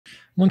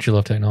Don't you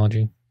love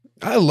technology?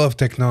 I love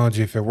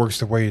technology if it works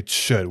the way it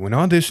should. When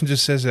Audition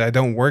just says that I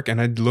don't work and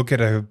I look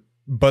at a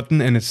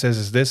button and it says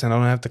it's this and I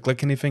don't have to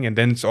click anything and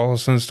then it's all of a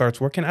sudden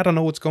starts working, I don't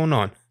know what's going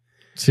on.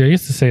 See, I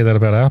used to say that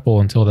about Apple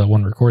until that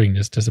one recording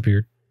just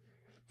disappeared.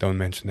 Don't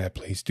mention that,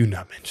 please. Do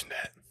not mention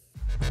that.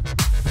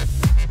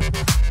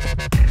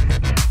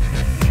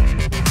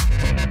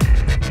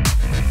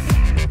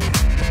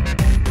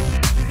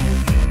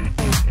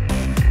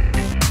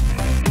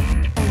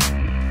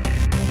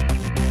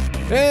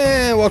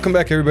 And welcome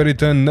back, everybody,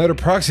 to another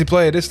Proxy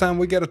play. This time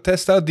we got to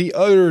test out the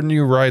other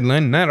new ride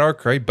line, not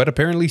Arkwright, but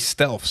apparently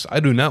Stealths. I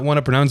do not want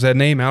to pronounce that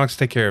name. Alex,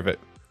 take care of it.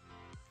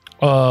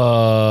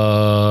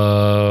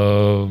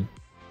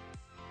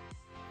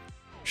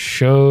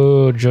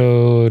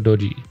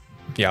 Shojodoji.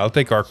 Yeah, I'll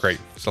take Arkwright.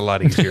 It's a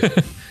lot easier.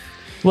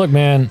 Look,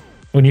 man,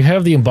 when you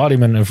have the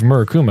embodiment of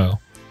Murakumo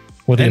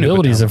with the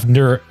abilities of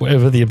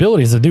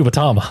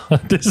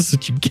Nubatama, this is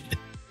what you get.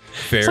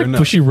 Fair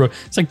enough.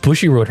 It's like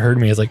Bushiroad heard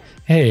me. It's like,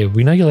 hey,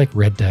 we know you like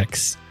red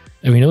decks,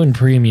 and we know in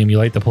premium you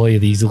like to play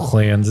these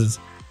clans.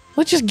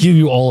 Let's just give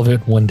you all of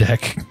it one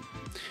deck.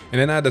 And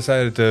then I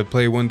decided to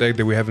play one deck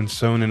that we haven't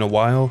shown in a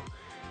while.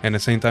 And at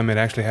the same time, it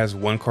actually has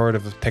one card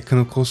of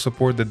technical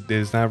support that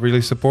is not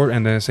really support.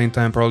 And then at the same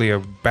time, probably a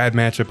bad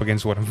matchup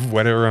against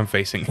whatever I'm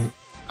facing.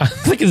 I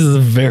think this is a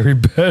very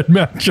bad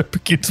matchup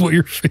against what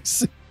you're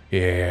facing.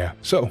 Yeah.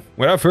 So,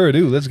 without further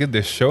ado, let's get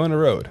this show on the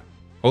road.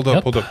 Hold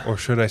up. Or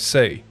should I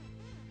say,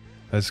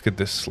 let's get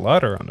this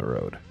slaughter on the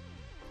road.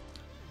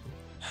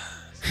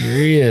 Here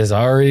he is,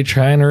 already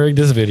trying to rig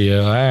this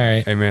video. All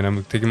right. Hey, man,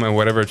 I'm taking my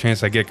whatever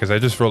chance I get because I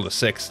just rolled a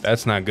 6.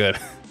 That's not good.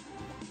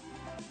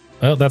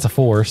 Well, that's a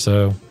 4,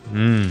 so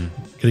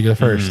get to go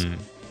first.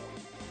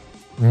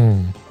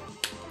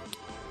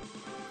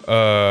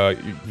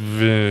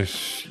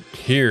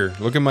 Here,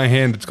 look at my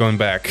hand. It's going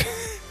back.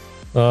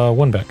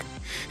 One back.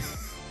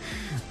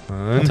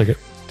 I'll take it.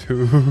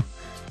 2,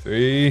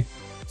 3,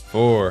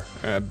 4.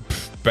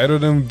 Better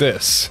than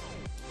this.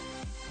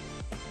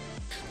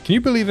 Can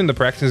you believe in the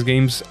practice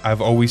games I've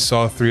always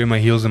saw 3 of my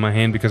heals in my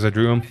hand because I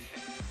drew them?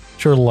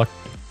 Sure luck.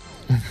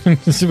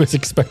 This was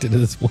expected at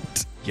this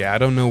point. Yeah, I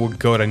don't know what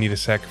goat I need to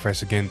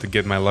sacrifice again to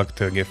get my luck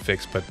to get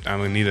fixed, but I'm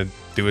going to need to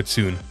do it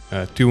soon.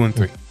 2, 1,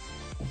 3.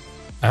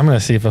 I'm going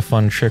to see if a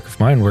fun trick of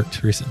mine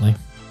worked recently.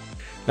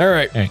 All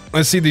right,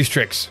 let's see these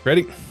tricks.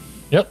 Ready?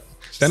 Yep.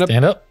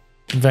 Stand up.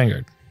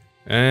 Vanguard.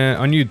 And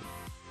on you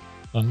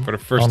for the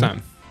first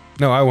time.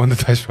 No, I won the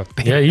dice roll.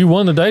 Yeah, you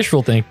won the dice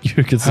roll thing.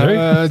 You could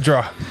say.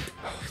 Draw.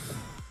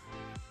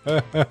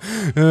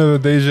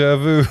 Deja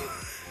vu.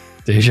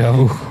 Deja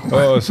vu.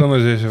 Oh, so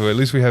much deja vu. At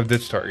least we have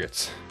ditch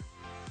targets.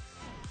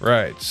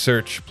 Right,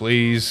 search,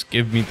 please.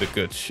 Give me the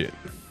good shit.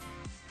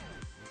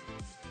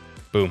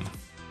 Boom.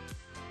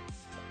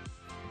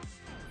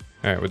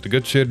 All right, with the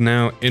good shit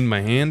now in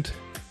my hand,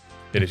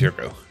 it is your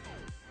go.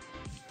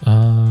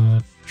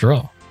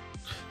 Draw.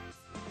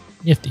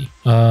 Nifty.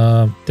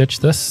 Ditch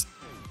this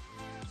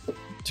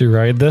to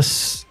ride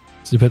this.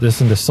 So you put this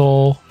into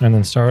soul, and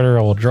then starter,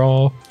 I will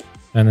draw.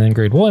 And then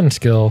grade 1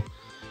 skill.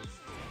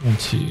 1,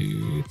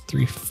 2,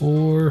 3,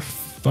 4,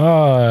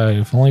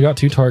 5. Only got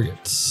 2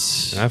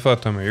 targets. I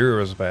thought Tamayura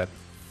was bad.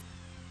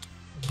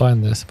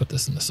 Find this, put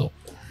this in the soul.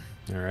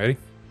 Alrighty.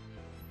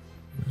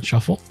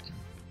 Shuffle.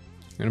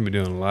 You're gonna be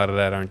doing a lot of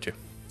that, aren't you?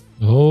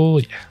 Oh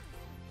yeah.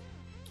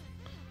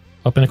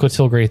 Up in a quick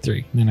till grade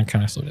 3. Then I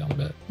kind of slow down a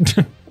bit.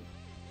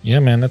 Yeah,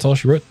 man, that's all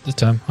she wrote this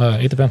time.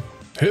 8th of pen.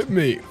 Hit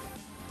me.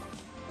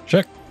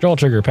 Check. Draw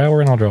trigger.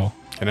 Power and I'll draw.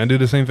 Can I do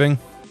the same thing?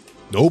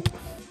 Nope.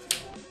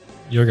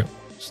 Here we go.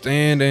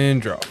 Stand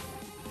and draw.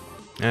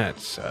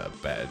 That's a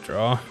bad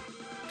draw.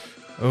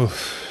 Oh,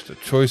 the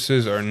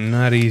choices are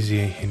not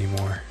easy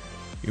anymore.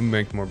 You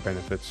make more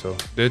benefits, so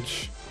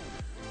ditch.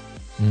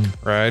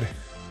 Ride.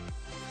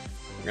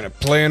 We're gonna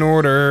play in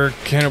order.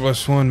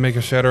 Cannibus 1, make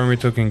a Shadow Army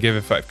token, give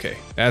it 5k.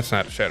 That's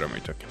not a Shadow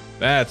Army token.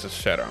 That's a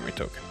Shadow Army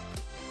token.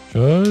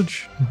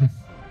 Judge.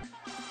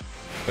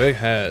 It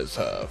has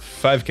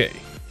 5k.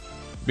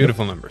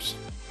 Beautiful numbers.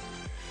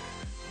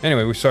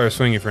 Anyway, we started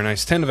swinging for a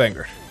nice 10 to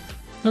Vanguard.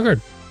 Oh,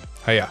 good.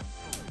 Hiya.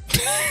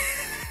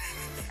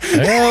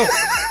 Well,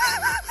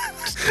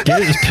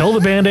 just peel the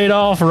band-aid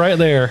off right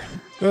there.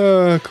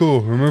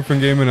 Cool. Remove from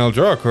game and I'll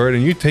draw a card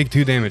and you take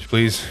 2 damage,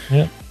 please.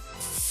 Yep.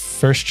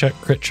 First check,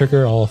 crit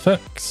trigger, all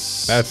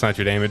effects. That's not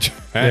your damage.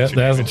 That's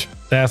your damage.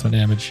 That's my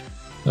damage.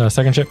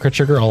 Second check, crit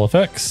trigger, all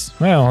effects.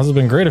 Wow, this would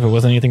have been great if it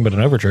wasn't anything but an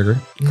OverTrigger.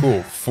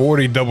 Cool.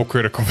 40 double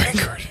critical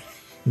Vanguard.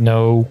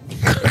 No.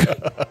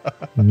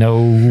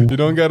 No. You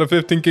don't got a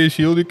 15k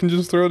shield you can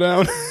just throw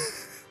down?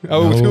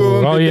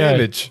 No.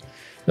 Damage.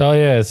 Oh,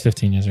 yeah, it's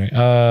 15, yes, right.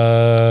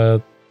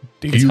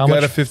 Do you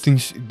got a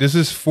 15? This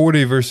is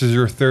 40 versus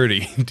your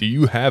 30. Do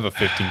you have a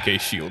 15k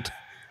shield?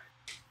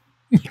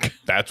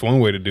 That's one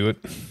way to do it.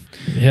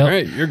 Yep. All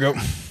right, your go.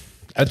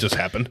 That just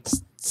happened.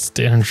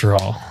 Stand and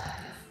draw.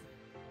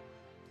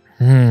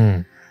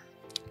 We'll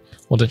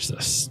ditch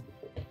this.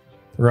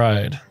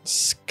 Ride.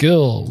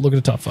 Skill. Look at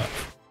the top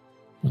 5.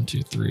 1,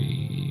 2,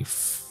 3,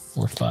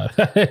 4, 5.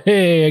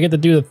 Hey, I get to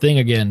do the thing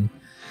again.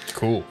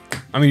 Cool.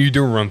 I mean, you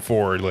do run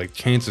forward. Like,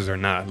 chances are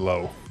not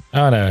low.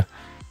 I don't know.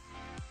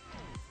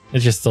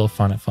 It's just still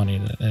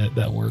funny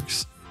that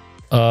works.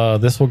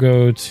 This will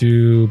go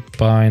to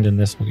bind, and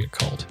this will get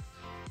called.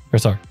 Or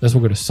sorry, this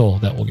will go to soul.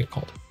 That will get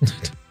called.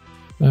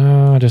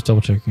 Just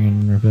double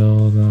checking.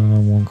 Reveal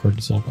the one card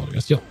to soul called. I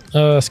guess.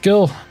 Yep.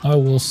 Skill. I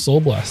will soul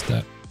blast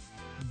that.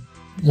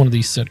 One of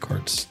these said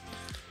cards.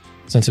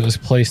 Since it was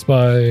placed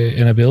by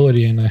an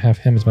ability, and I have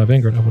him as my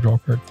Vanguard, I will draw a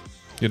card.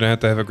 You don't have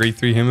to have a grade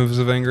 3 him as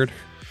a Vanguard?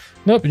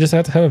 Nope, you just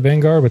have to have a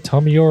Vanguard with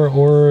Tamiyor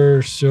or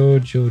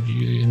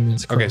Shojodoji in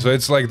this card. Okay, so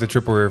it's like the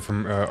triple rare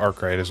from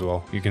Arkwright as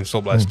well. You can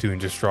Soul Blast 2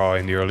 and just draw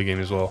in the early game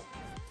as well.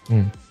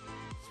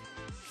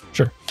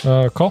 Sure.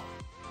 Call.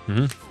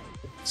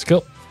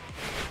 Skill.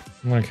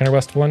 I'm going to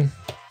counterblast 1.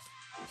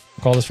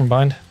 Call this from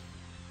bind.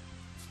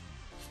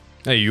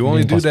 Hey, you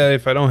only do that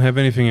if I don't have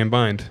anything in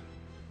bind.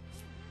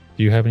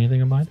 Do you have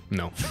anything in mind?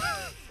 No.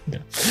 Yeah.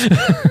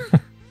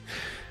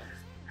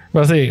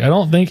 Well, I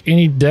don't think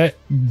any deck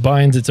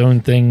binds its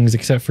own things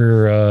except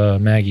for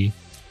Maggie.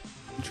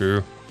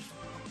 True.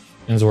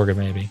 And Zorga,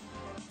 maybe.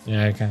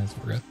 Yeah, kind of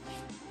Zorga.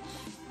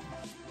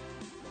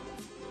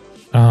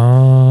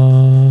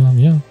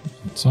 Yeah,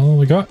 that's all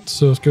we got.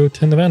 So let's go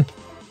 10 to Van.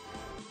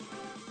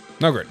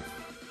 No grid.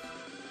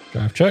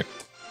 Drive check.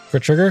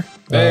 Crit trigger.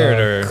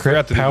 There.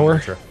 Crit power.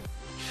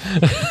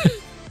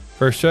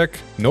 First check.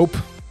 Nope.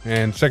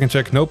 And second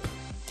check. Nope.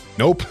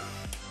 Nope.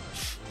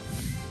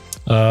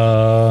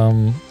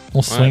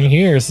 We'll swing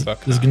here. This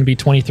is going to be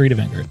 23 to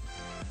Vanguard.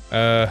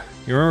 You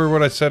remember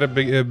what I said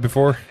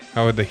before?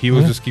 How the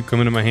heals just keep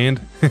coming to my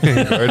hand? 23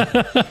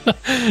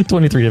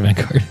 to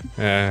Vanguard.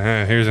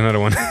 Here's another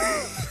one.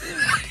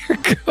 Here we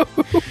go.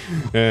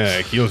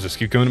 Heals just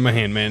keep coming to my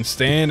hand, man.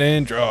 Stand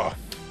and draw.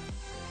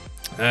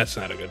 That's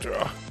not a good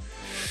draw.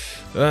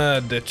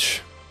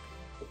 Ditch.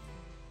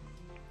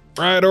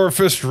 Right,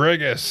 Orfist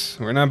Regis.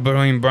 We're not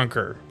playing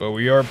Bunker, but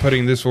we are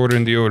putting this order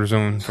in the order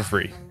zone for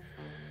free.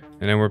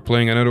 And then we're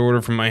playing another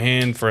order from my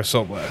hand for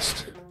Assault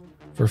Blast.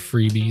 For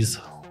freebies.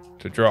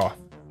 To draw.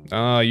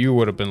 You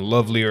would have been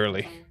lovely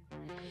early.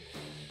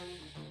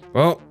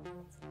 Well,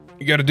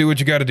 you gotta do what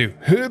you gotta do.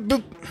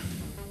 It's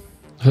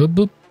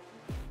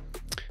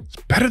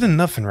better than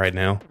nothing right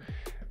now.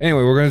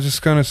 Anyway, we're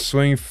just gonna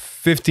swing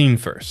 15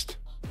 first.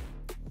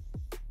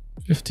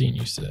 15,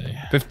 you say?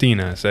 15,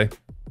 I say.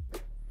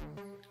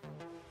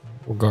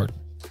 Or guard.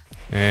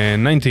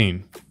 And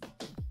 19.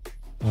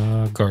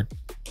 Guard.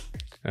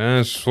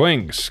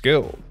 Swing,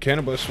 skill,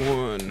 Cannabis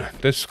 1.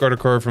 Discard a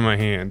card from my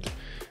hand.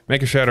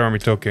 Make a Shadow Army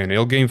token.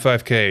 It'll gain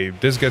 5k.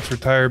 This gets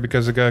retired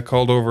because it got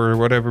called over or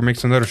whatever.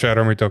 Makes another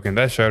Shadow Army token.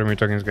 That Shadow Army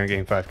token is going to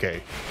gain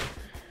 5k.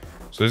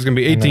 So this is going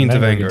to be 18 to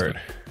Vanguard.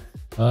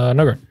 No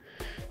guard.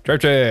 Drive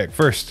check.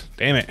 First.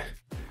 Damn it.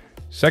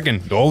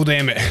 Second. Oh,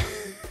 damn it.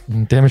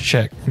 Damage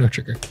check. No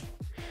trigger.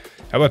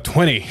 How about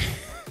 20?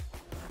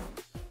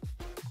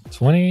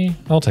 20?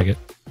 I'll take it.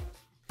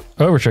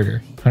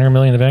 OverTrigger. 100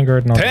 million to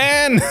Vanguard. And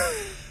 10!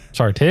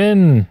 Sorry,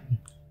 10.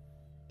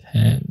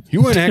 10.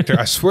 You and Hector,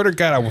 I swear to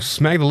God, I will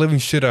smack the living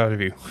shit out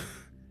of you.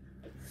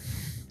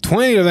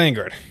 20 to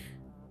Vanguard.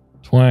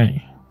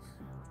 20.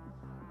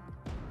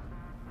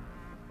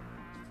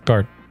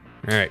 Guard.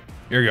 All right,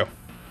 here we go.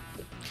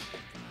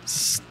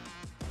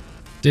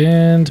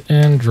 Stand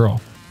and draw.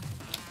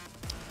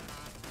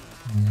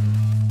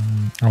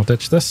 I'll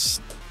ditch this.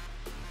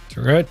 It's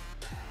all right.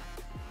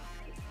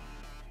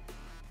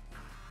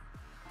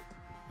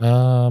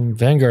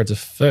 Vanguard's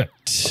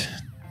effect.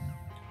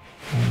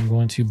 I'm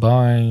going to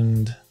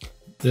bind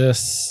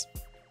this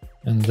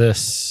and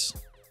this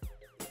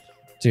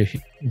to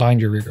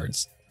bind your rear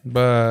guards.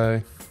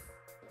 Bye.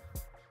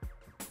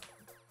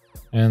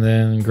 And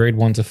then grade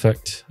 1's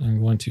effect,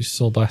 I'm going to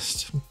Soul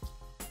Blast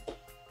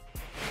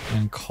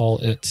and call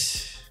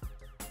it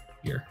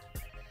here.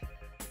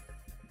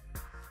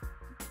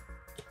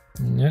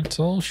 And that's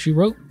all she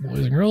wrote, boys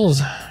and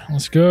girls.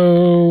 Let's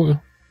go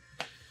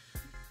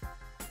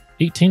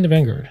 18 to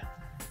Vanguard.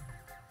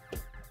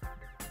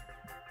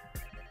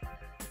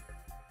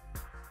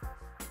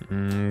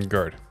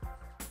 Guard.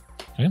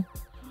 Okay.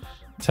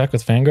 Attack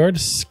with Vanguard.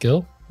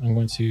 Skill. I'm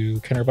going to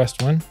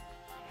counterblast 1.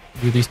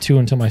 Do these 2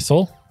 into my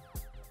soul.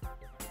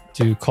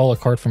 To call a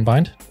card from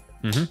bind.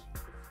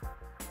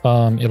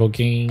 It'll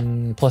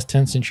gain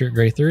 +10 since you're at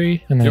grade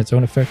 3. And then its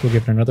own effect will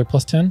give it another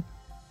 +10.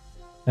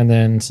 And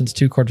then since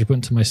 2 cards are put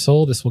into my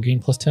soul, this will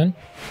gain +10.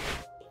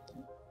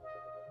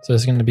 So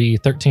it's going to be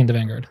 13 to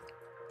Vanguard.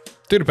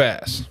 Do the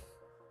pass.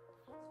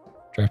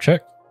 Drive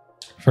check.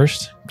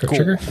 First, crit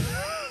trigger.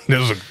 This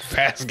was a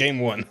fast game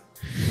 1.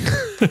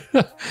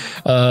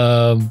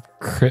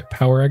 Crit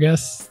power, I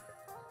guess.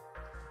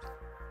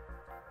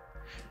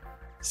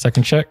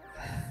 Second check.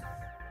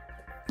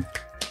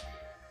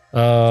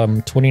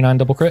 29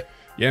 double crit.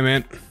 Yeah,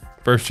 man.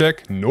 First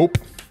check, nope.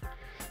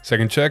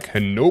 Second check,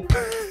 nope.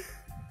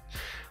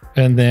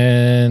 And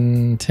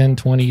then 10,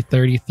 20,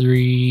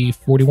 33,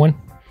 41.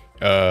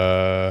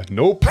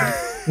 Nope.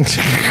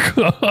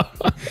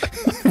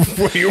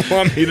 What do you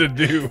want me to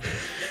do?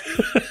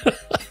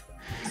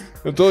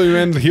 I told you,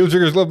 man, the heal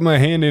triggers left my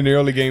hand in the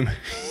early game.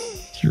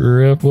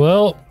 Rip.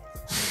 Well,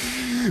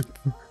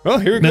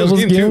 here it that goes.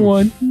 was game 2.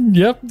 1.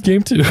 Yep,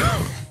 game 2.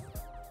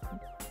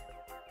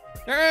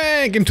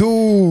 Alright, game 2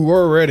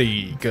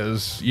 already.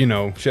 Because, you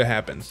know, shit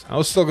happens.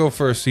 I'll still go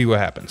first, see what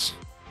happens.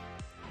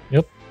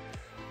 Yep.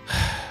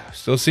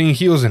 Still seeing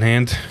heals in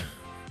hand.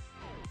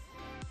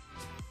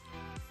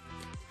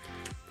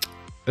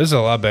 This is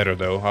a lot better,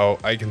 though. How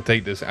I can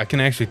take this. I can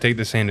actually take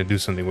this hand and do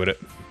something with it.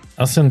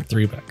 I'll send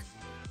 3 back.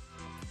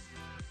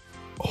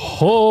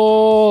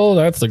 Oh,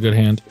 that's a good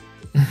hand.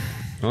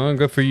 Well,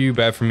 good for you,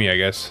 bad for me, I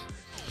guess.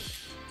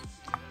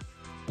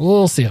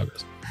 We'll see how it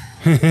goes.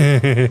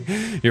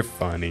 You're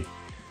funny.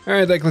 All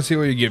right, Deck, let's see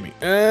what you give me.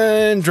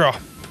 And draw.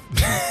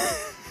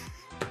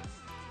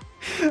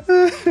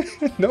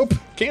 Nope,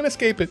 can't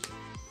escape it.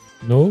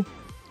 Nope.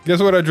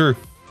 Guess what I drew?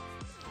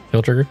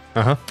 Hill trigger.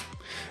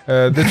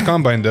 This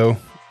combine, though.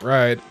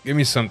 Right, give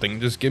me something.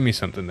 Just give me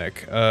something,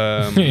 Deck.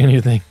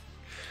 Anything.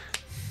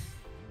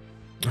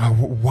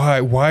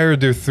 Why are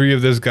there 3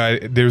 of this guy?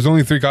 There's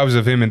only 3 copies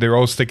of him and they're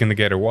all sticking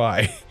together.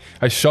 Why?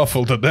 I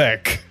shuffled the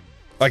deck.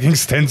 Like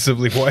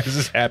extensively. Why is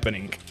this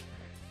happening?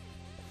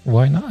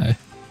 Why not?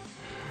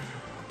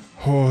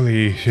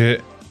 Holy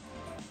shit.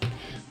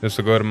 This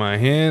will go to my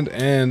hand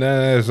and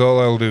that is all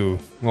I'll do.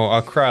 Well,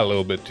 I'll cry a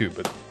little bit too,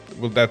 but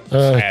well, that's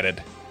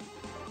added.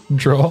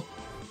 Draw.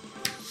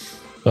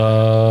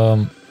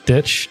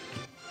 Ditch.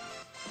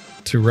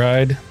 To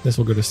ride. This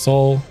will go to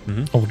soul.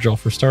 I will draw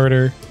for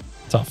starter.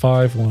 Top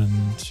 5. 1,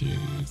 2,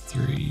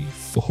 3,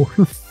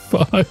 4,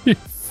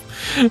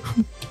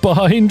 5.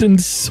 Bind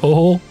and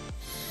soul.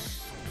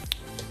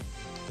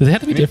 Do they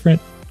have to be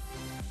different?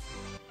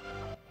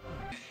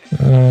 2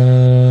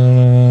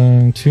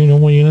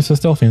 normal units of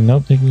stealthy.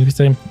 Nope, they can be the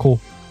same.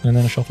 Cool. And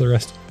then I shuffle the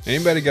rest.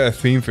 Anybody got a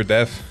theme for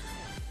death?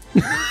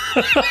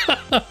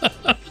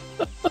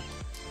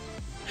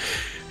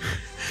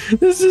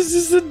 This is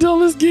just the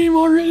dumbest game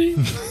already.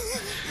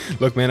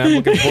 Look, man, I'm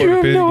looking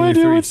forward to no Pig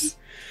idea 3.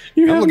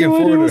 You I'm have looking no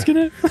idea forward what's to-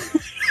 gonna.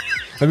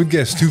 Let me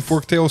guess, 2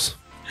 fork tails?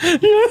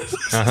 Yes.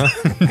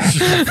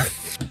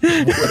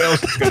 What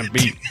else is gonna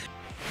be?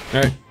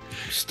 Alright,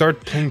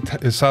 start playing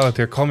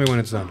solitaire. Call me when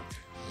it's done.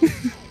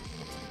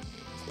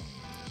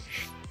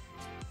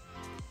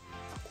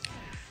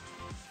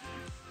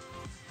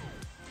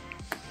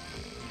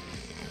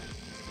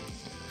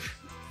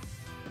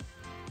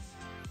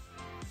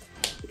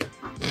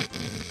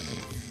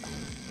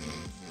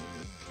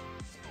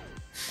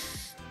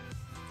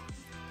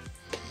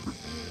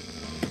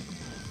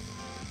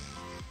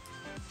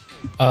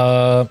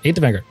 Eight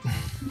to Vanguard.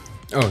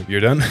 Oh, you're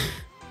done?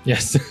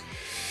 Yes.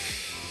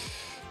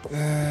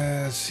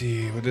 Let's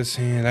see. With this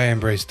hand, I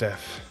embrace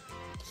death.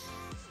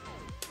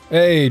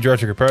 Hey, draw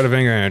trigger. Proud of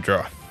Vanguard and I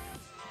draw.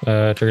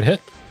 Triggered hit.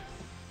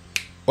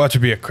 Watch it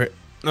be a crit.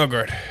 No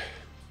guard.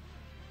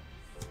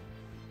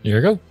 Here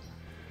we go.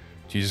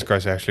 Jesus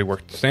Christ, it actually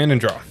worked. Stand and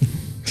draw.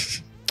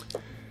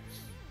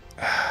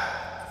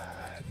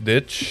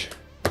 Ditch.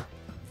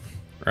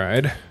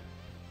 Ride.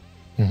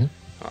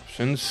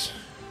 Options.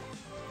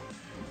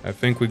 I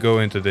think we go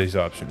into these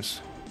options.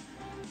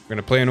 We're going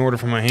to play an order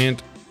from my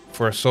hand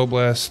for a Soul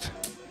Blast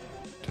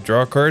to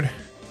draw a card.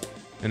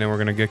 And then we're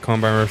going to get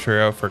Combine Rusher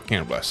out for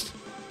Cannon Blast.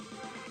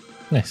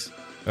 Nice.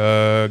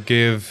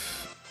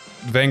 Give...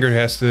 Vanguard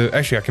has to...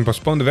 Actually, I can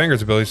postpone the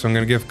Vanguard's ability, so I'm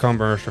going to give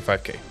Combine Rusher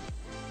 5k.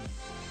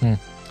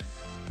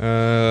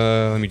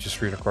 Let me just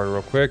read a card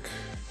real quick.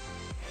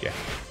 Yeah.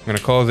 I'm going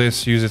to call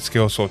this, use its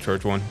skill, Soul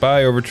Charge 1.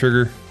 Bye,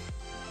 OverTrigger.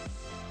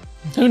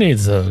 Who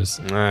needs those?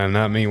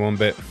 Not me one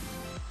bit.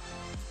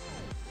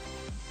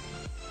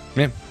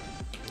 Yeah.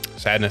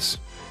 Sadness.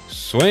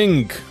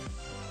 Swing.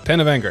 10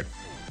 of Vanguard.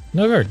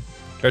 No guard.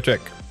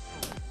 Check.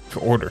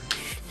 Order.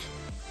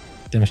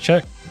 Damage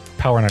check.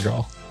 Power and a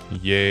draw.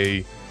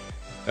 Yay.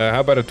 How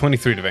about a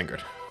 23 to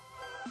Vanguard?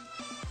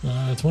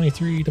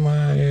 23 to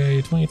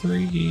my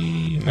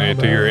 23. Right,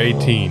 to your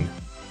 18.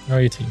 Oh,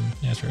 18.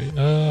 Yeah, that's right.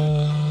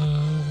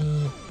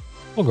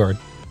 Full guard.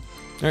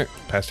 Alright,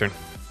 pass turn.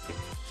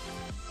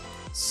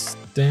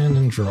 Stand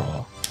and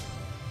draw.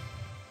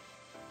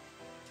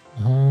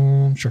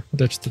 Sure.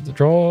 That's to the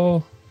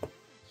draw.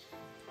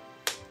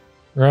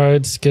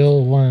 Ride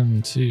skill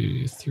 1,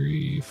 2,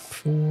 3,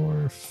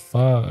 4,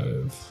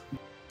 5.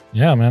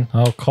 Yeah, man.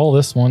 I'll call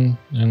this one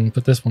and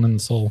put this one in the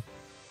soul.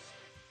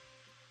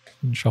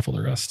 And shuffle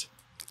the rest.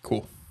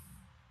 Cool.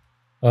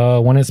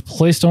 When it's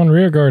placed on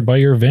rear guard by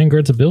your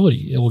Vanguard's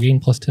ability, it will gain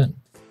 +10.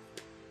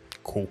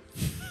 Cool.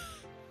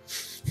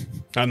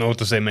 I don't know what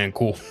to say, man.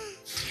 Cool.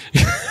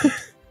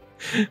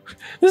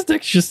 This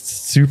deck's just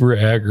super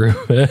aggro,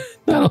 man.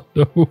 I don't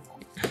know.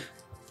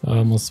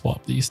 We'll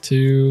swap these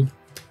two.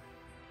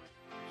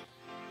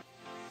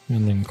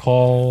 And then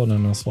call, and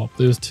then I'll swap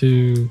those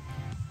two.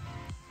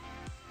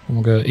 And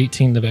we'll go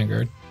 18 to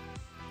Vanguard.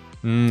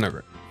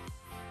 Never.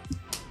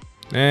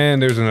 And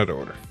there's another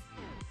order.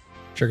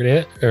 Trigger to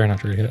hit, or not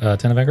trigger to hit,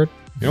 10 to Vanguard.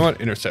 You know what?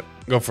 Intercept.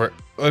 Go for it.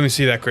 Let me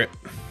see that crit.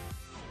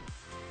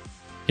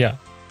 Yeah.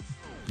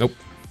 Nope.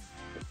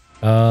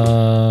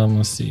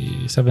 Let's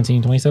see,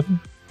 17, 27.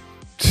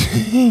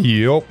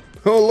 Yup.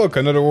 Oh, look,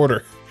 another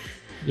order.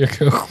 You're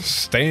cool.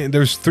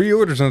 There's 3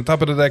 orders on the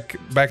top of the deck,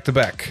 back to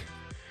back.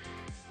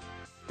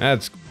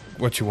 That's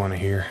what you want to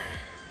hear.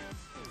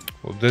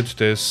 We'll ditch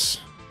this.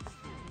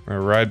 We're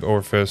gonna ride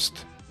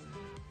Orfist.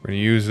 We're gonna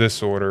use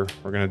this order.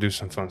 We're gonna do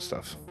some fun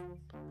stuff.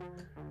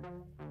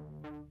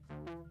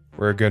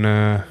 We're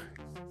gonna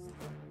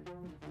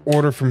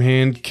order from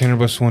hand,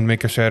 Cannabis 1,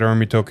 make a Shadow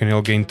Army token,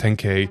 he'll gain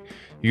 10k.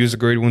 Use the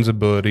grade 1's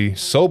ability,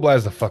 Soul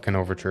Blast the fucking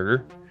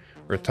OverTrigger.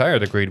 Retire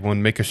the grade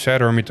 1, make a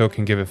Shadow Army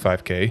token, give it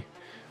 5k.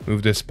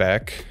 Move this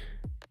back.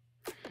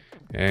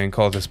 And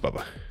call this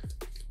Bubba.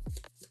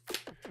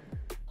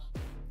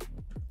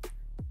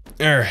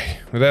 Alright,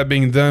 with that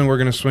being done, we're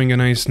gonna swing a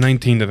nice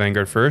 19 to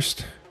Vanguard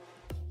first.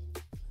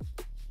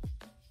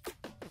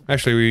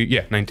 Actually,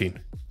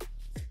 19.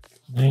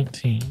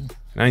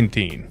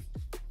 19.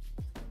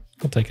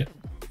 I'll take it.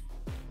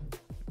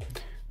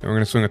 Then we're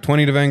gonna swing a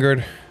 20 to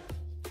Vanguard.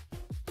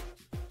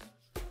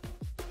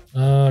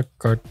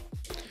 Card.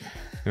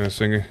 I'm gonna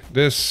swing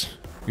this,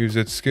 use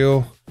its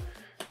skill,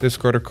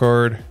 discard a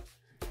card,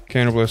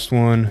 Cannibalists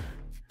 1,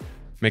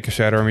 make a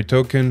Shadow Army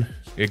token,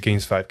 it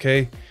gains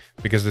 5k.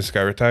 Because this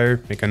guy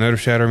retired, make another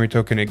Shadow Army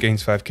token, it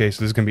gains 5k,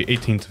 so this is gonna be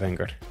 18 to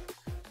Vanguard.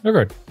 No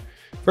card.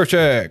 First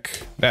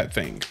check, that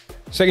thing.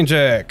 Second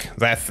check,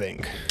 that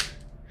thing.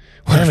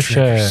 What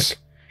check?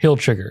 Heal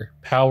trigger.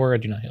 Power, I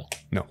do not heal.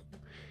 No.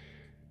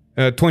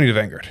 20 to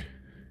Vanguard.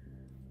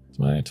 It's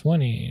my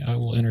 20. I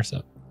will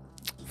intercept.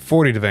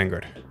 40 to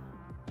Vanguard.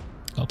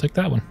 I'll take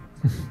that one.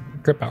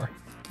 Grip power.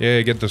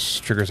 Yeah, get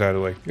those triggers out of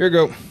the way. Here we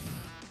go.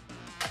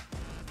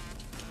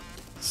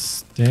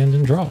 Stand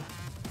and draw.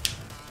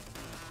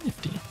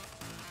 50.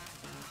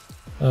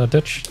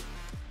 Ditch.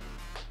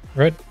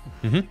 Red.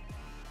 Mm-hmm.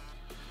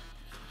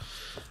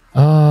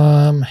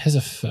 His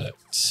effect.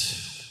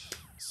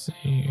 Let's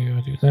see,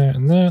 I'll do that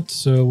and that.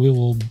 So we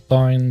will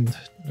bind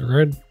the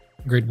red,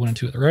 grade 1 and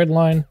 2 at the red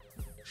line.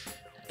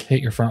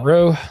 Hit your front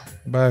row.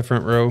 Bye,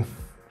 front row.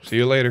 See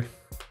you later.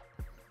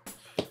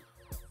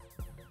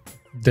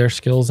 Their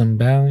skills and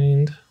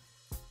bind.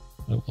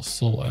 I will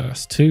soul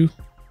ass 2.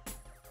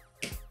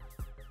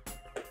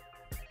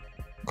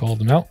 Call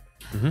them out.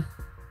 Mm-hmm.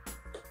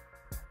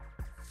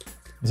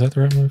 Is that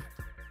the right move?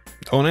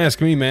 Don't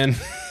ask me, man.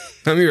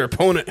 I'm your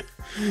opponent.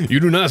 You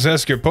do not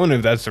ask your opponent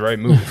if that's the right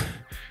move.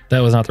 That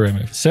was not the right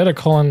move. Instead of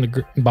calling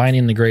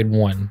binding the grade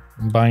 1,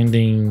 I'm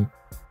binding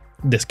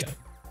this guy.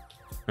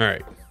 All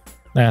right.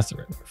 That's the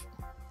right move.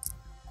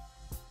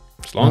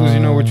 As long as you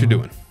know what you're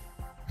doing.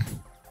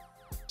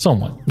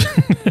 Somewhat.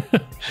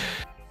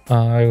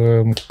 I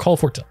will call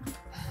Fortel.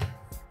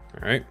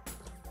 All right.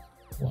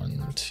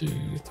 1, 2,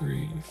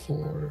 3,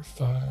 4,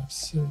 5,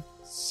 6,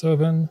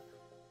 7.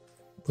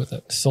 Put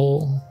that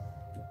soul.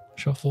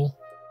 Shuffle.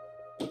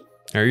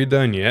 Are you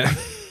done yet?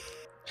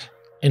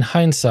 In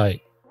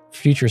hindsight,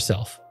 future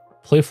self,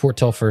 play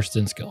Fortel first,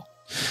 then skill.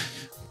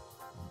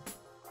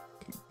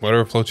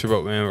 Whatever floats your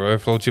boat, man. Whatever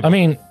floats your boat. I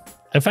mean,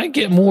 if I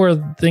get more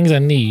things I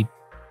need,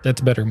 that's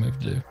a better move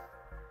to do.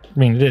 I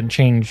mean, it didn't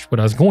change what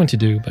I was going to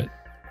do, but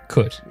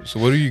could. So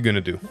what are you going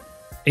to do?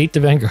 8 to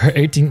Vanguard,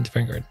 18 to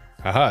Vanguard.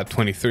 Aha,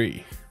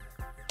 23.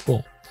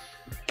 Cool.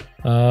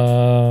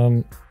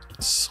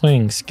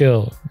 Swing,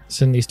 skill.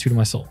 Send these 2 to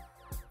my soul.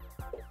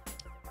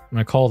 I'm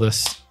going to call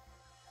this.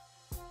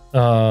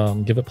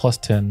 Give it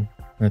 +10. And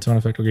its own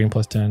effect will gain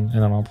 +10. And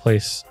then I'll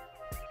place.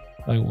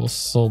 I will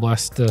soul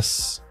blast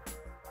this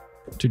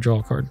to draw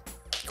a card.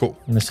 Cool.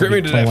 And this Crit will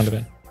me be to 21 death. to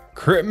win.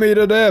 Crit me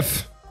to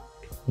death.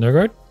 No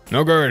guard?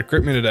 No guard.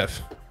 Crit me to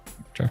death.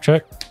 Drop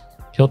check.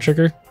 Heal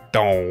trigger.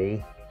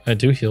 Don't. I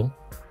do heal.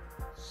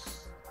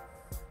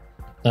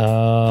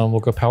 We'll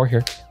go power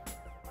here.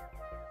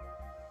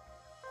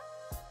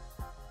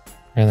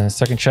 And then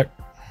second check.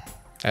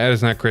 That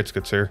is not crits,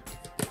 good sir.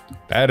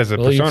 That is a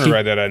Well, persona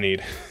ride that I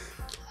need.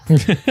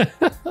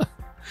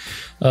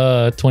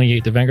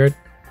 28 to Vanguard.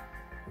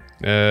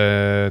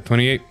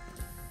 28.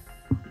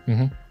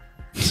 Mm-hmm.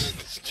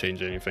 Doesn't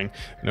change anything.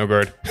 No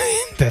guard.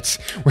 That's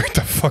where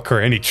the fuck are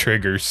any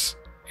triggers?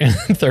 And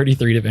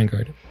 33 to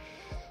Vanguard.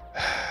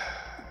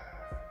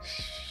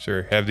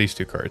 Sure, have these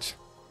 2 cards.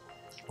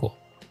 Cool.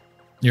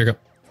 Here we go.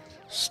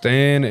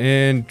 Stand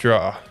and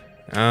draw.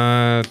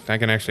 I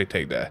can actually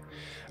take that.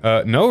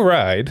 No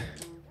ride.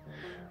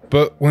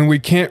 But when we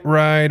can't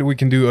ride, we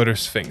can do other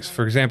things.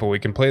 For example, we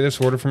can play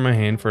this order from my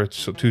hand for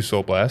 2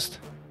 Soul Blast.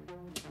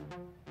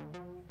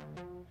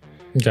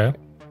 Okay.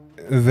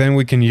 Then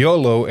we can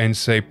YOLO and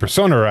say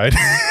Persona Ride.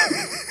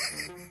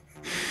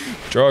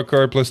 Draw a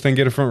card +10,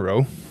 get a front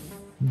row.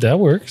 That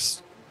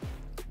works.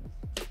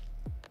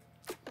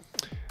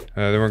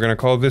 Then we're going to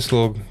call this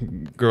little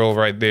girl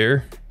right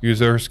there. Use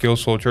her skill,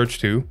 Soul Charge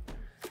 2.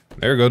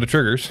 There we go, the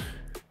triggers.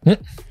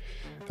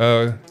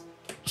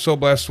 Soul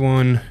Blast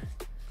 1.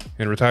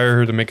 And retire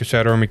her to make a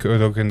Shadow Army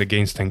token that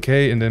gains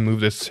 10k. And then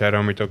move this Shadow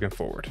Army token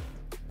forward.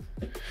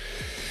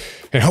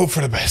 And hope for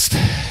the best.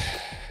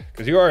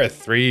 Because you are at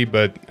 3,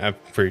 but I'm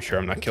pretty sure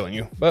I'm not killing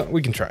you. But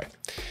we can try.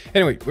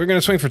 Anyway, we're going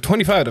to swing for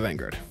 25 to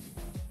Vanguard.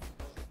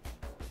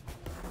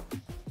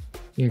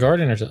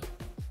 Guard intercept.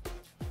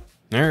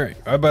 Alright,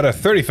 how about a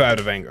 35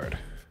 to Vanguard?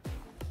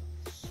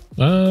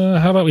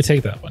 How about we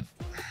take that one?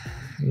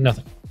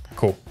 Nothing.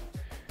 Cool.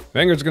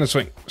 Vanguard's gonna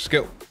swing.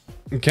 Skill.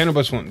 Cannon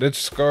plus 1.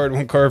 Discard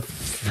 1 card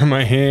from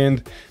my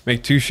hand.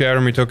 Make 2 Shadow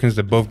Army tokens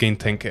that both gain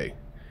 10k.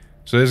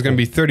 So there's gonna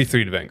be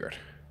 33 to Vanguard.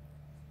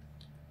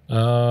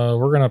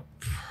 We're gonna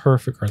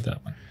perfect card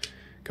that one.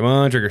 Come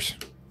on, triggers.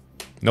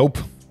 Nope.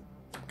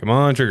 Come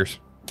on, triggers.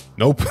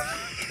 Nope.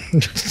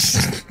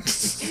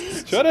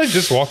 Should I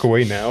just walk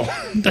away now?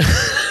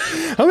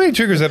 How many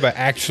triggers have I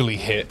actually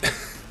hit?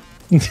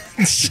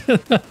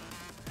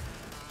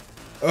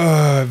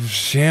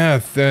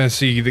 Yeah,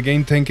 see, the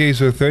gain 10k,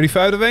 so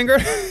 35 to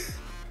Vanguard?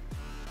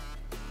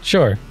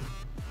 Sure.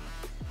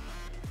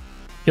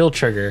 Heal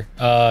trigger.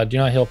 Do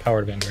not heal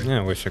powered Vanguard. Yeah,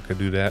 I wish I could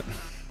do that.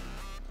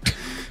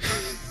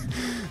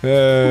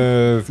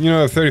 You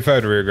know,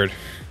 35 to rearguard.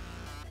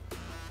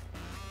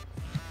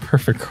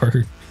 Perfect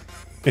card.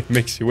 It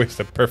makes you waste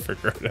a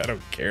perfect card. I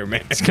don't care,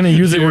 man. It's gonna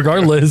use it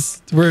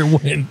regardless where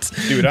it went.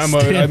 Dude,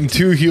 I'm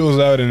 2 heals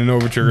out and an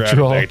overtrigger out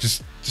of deck.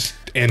 Just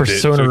end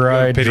Persona it. So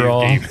ride,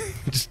 draw. game.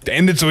 Just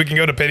end it so we can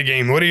go to pity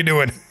game. What are you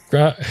doing?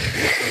 You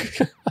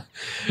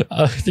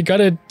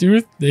gotta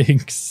do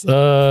things.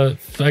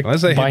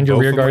 Unless I bind hit your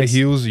both rear of my guards.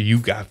 heals, you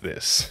got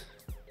this.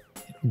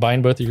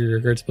 Bind both of your rear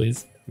guards,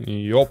 please.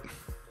 Yup.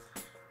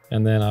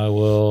 And then I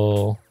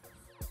will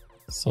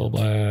Soul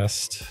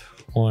Blast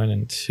 1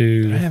 and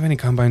 2. Do I have any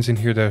combines in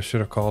here that I should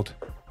have called?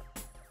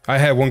 I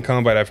had 1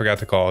 combine I forgot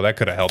to call. That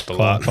could have helped a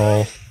lot.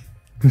 Call.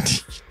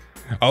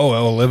 Oh,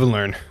 I'll live and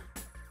learn.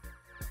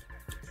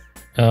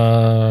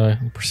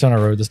 Persona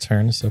Road this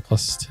turn, so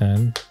plus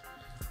 10.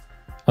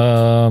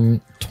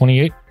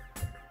 28.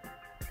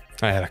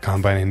 I had a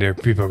combine in there.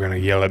 People are gonna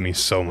yell at me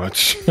so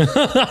much. Ooh,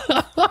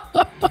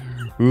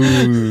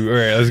 all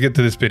right, let's get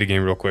to this pity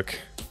game real quick.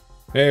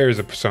 There's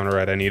a Persona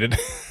ride I needed.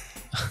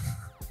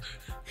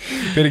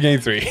 Pity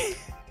game 3.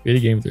 Pity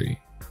game 3.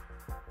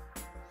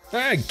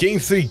 Game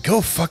 3,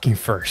 go fucking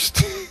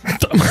first.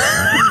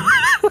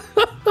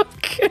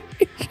 Okay.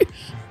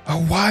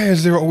 Oh, why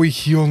is there always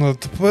heal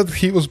not put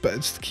heals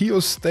best?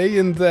 Heals stay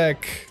in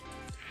deck.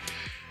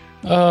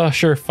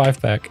 Sure,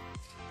 5-pack.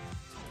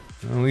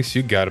 Well, at least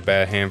you got a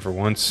bad hand for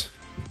once.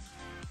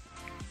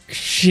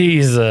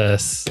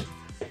 Jesus.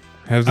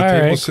 Have the All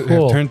right, tables, cool.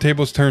 have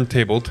turntables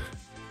turntabled.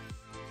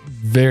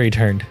 Very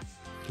turned.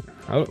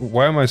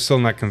 Why am I still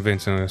not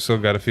convinced? I still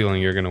got a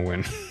feeling you're gonna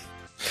win.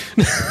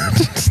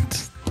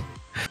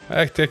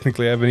 I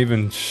technically haven't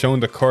even shown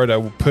the card I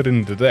will put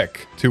in the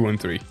deck. 2 and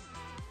 3.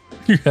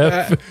 You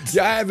have.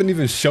 Yeah, I haven't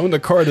even shown the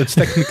card that's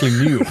technically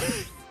new.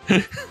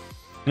 You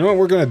know what?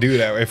 We're gonna do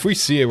that. If we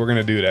see it, we're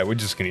gonna do that. We're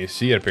just gonna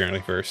see it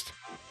apparently first.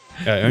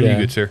 Are you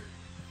good, sir?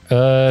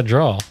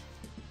 Draw.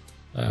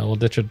 We'll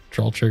ditch a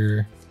draw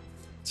trigger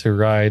to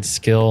ride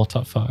skill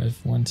top 5.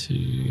 1,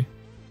 2,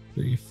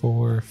 3,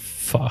 4,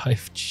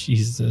 5.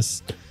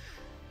 Jesus.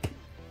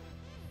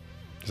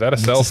 Is that a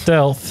It's stealth?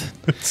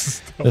 stealth. It's a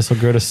stealth. This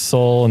will go to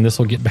soul and this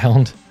will get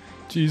bound.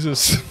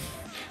 Jesus.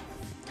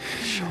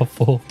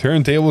 Shuffle.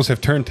 Turntables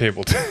have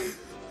turntabled.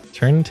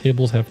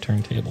 Turntables have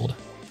turntabled.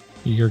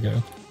 Here you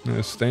go.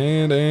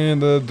 Stand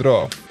and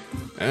draw.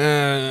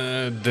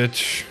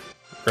 Ditch.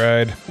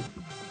 Ride.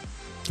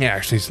 Yeah,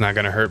 actually, it's not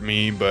gonna hurt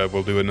me, but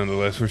we'll do it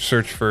nonetheless. We'll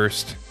search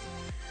first.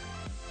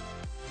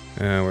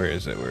 Where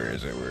is it? Where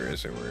is it? Where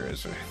is it? Where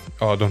is it?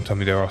 Oh, don't tell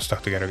me they're all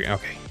stuck together again.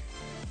 Okay.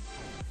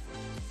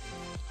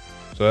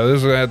 So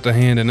this was at the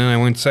hand, and then I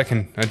went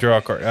second. I draw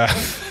a card. Ah,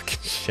 fucking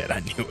shit, I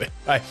knew it.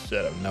 I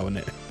should have known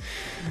it.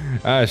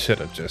 I should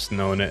have just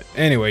known it.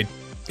 Anyway,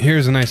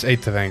 here's a nice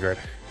 8 to Vanguard.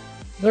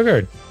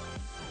 Vanguard.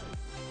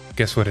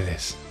 Guess what it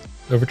is?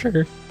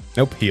 OverTrigger.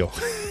 Nope, heal.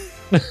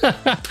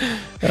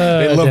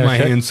 They love my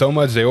hand so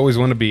much, they always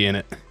want to be in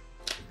it.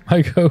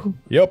 I go.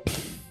 Yep.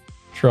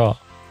 Draw.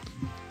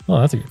 Oh,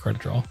 that's a good card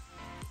to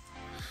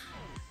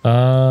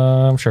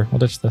draw. Sure, we'll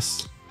ditch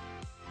this.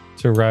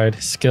 To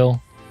ride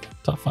skill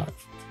top 5.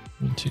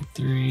 1, 2,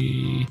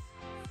 3,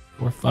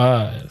 4,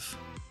 5.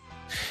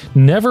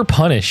 Never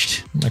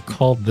punished. I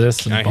called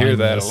this. And I hear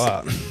that this. a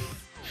lot.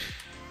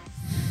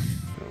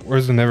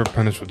 Where's the never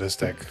punished with this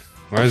deck?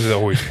 Why is it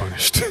always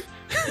punished?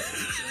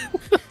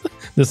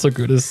 This will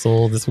go to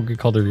soul. This will get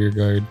called a rear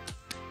guard.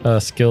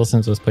 Skill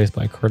since it was placed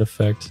by a card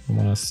effect. I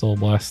want to soul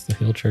blast the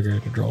heal trigger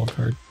to draw a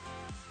card.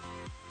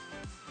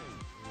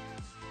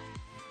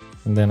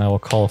 And then I will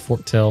call a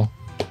fork tail.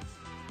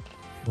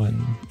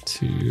 1,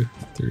 2,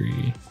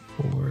 3,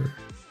 4,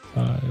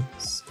 5,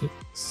 6,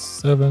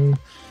 7.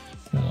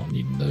 I don't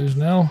need those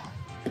now.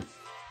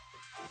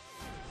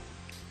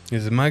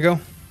 Is it my go?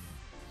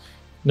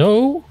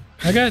 No,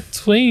 I got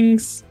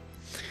swings.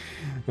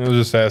 I was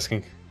just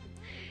asking.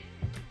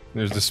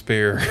 There's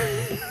despair.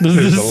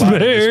 There's a lot of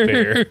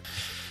despair.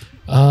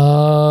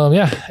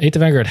 Yeah, 8 to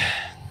Vanguard.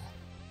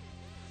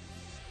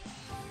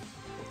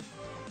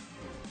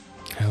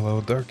 Hello,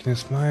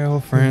 darkness, my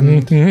old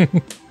friend. 10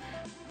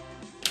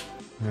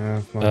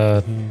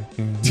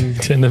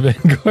 to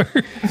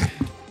Vanguard.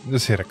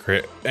 Just hit a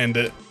crit.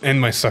 End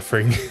my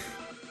suffering.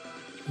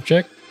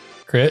 Check.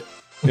 Crit.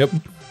 Yep.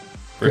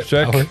 First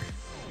check. Power.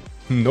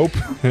 Nope.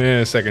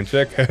 Second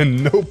check.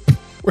 Nope.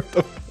 Where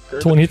the fuck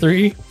are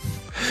 23.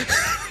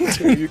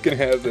 they? You can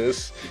have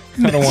this.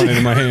 I don't want it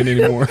in my hand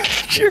anymore.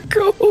 Here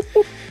go.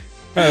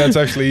 That's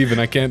actually even.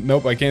 I can't.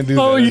 Nope, I can't do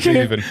that. You That's can't.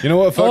 even. You know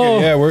what? Fuck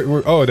it. Yeah,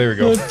 we're. Oh, there we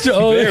go.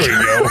 There we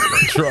go.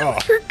 Draw.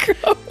 Here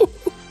go.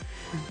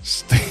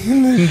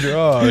 Stand and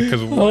draw.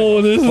 Because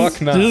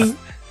fuck not.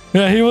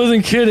 Yeah, he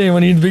wasn't kidding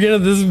when he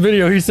began this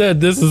video. He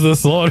said, "This is a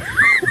slaughter."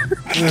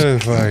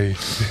 Ditch.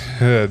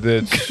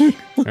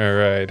 All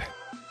right.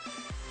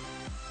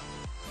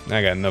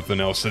 I got nothing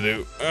else to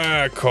do.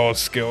 Call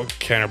skill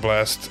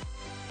counterblast.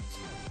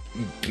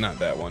 Not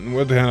that one.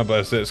 What the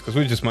counterblast is? Because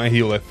we just might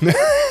heal it.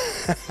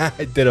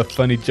 I did a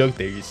funny joke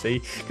there, you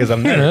see? Because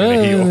I'm never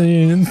gonna heal.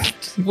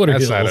 What are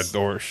That's heals? not a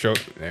door show.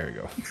 There we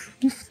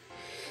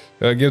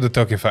go. Give the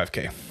token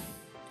 5k.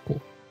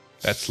 Cool.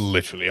 That's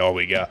literally all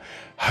we got.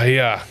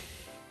 Hiya.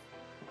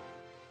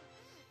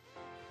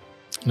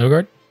 No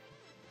guard.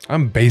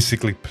 I'm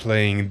basically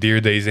playing Dear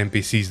Days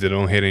NPCs that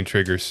don't hit any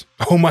triggers.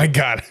 Oh my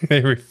god.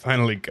 There we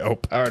finally go.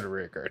 Power to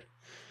rear guard.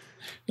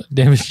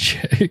 Damage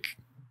check.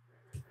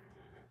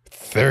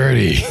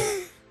 30.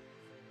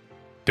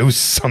 Do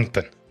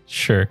something.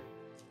 Sure.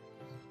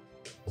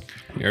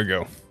 Here we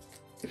go.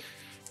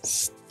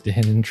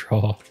 Stand and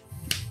draw.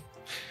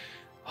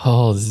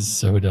 Oh, this is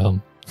so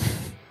dumb.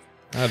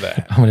 How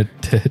that? I'm gonna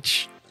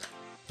ditch.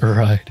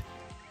 Ride.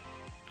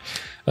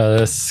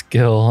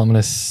 Skill. I'm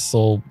gonna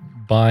soul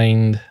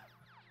bind.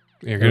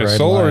 You're gonna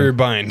soul or you're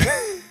bind?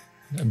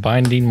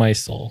 Binding my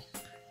soul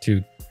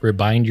to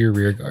rebind your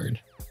rear guard.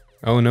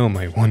 Oh no,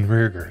 my one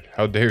rear guard.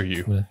 How dare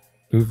you? I'm gonna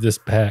move this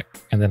back,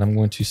 and then I'm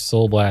going to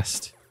soul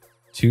blast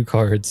 2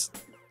 cards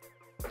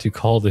to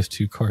call those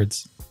 2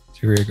 cards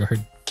to rear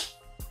guard.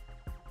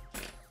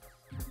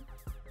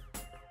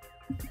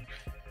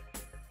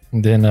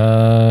 And then,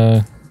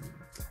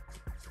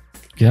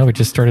 yeah, we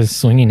just started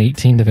swinging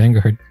 18 to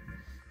Vanguard.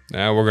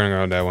 Nah, we're gonna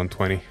go that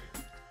 120.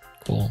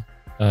 Cool.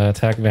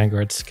 Attack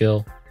Vanguard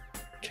skill.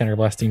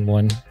 Counterblasting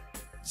 1.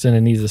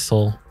 Sending needs a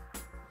soul.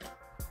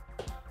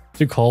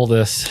 To call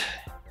this,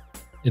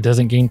 it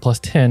doesn't gain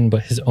 +10,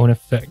 but his own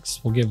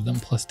effects will give them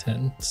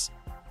 +10s.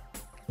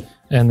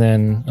 And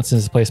then, since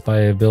it's placed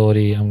by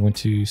ability, I'm going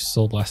to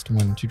Soul Blast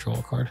 1 to draw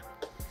a card.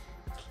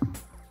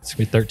 It's going to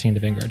be 13 to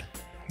Vanguard.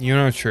 You're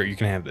not sure. You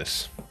can have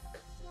this.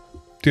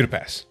 2 to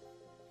pass.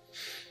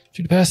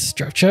 2 to pass,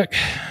 drop check.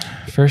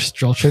 First,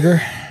 draw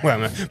trigger. Well,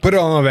 man, put it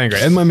all on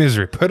Vanguard. End my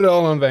misery. Put it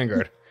all on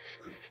Vanguard.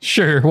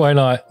 Sure, why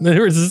not?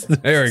 There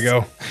we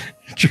go.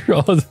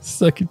 Draw the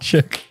second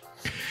check.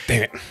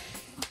 Damn it.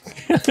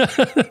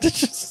 It's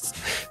just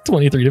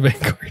 23 to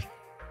Vanguard.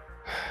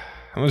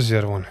 How much is the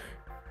other one?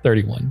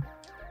 31.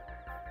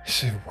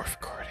 Is it worth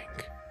carding?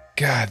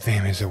 God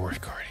damn, is it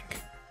worth carding?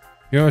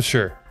 You're not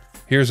sure.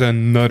 Here's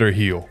another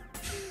heal.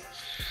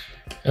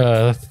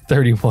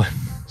 31.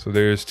 So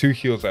there's 2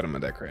 heals out of my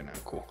deck right now.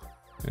 Cool.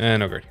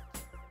 And no guard.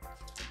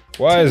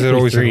 Why is it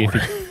always in order?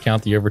 If you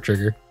count the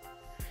OverTrigger.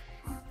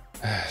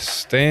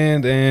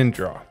 Stand and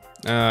draw.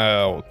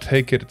 I'll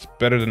take it. It's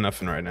better than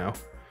nothing right now.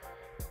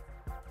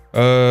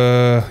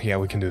 Yeah,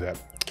 we can do that.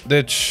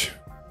 Ditch.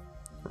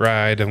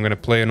 Ride. I'm gonna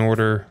play an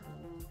order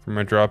for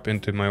my drop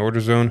into my order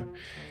zone.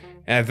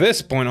 At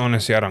this point,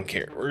 honestly, I don't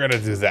care. We're gonna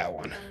do that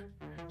one.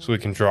 So we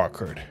can draw a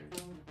card.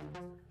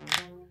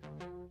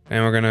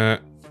 And we're gonna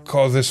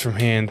call this from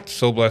hand,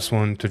 Soul Blast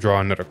 1 to draw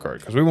another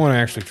card. Because we want to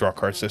actually draw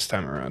cards this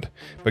time around.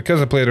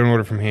 Because I played an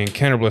order from hand,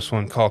 Counter Blast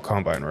 1, call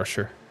Combine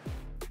Rusher.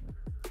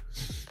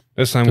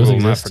 This time we will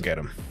not forget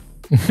him.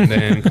 And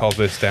then call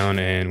this down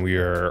and we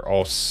are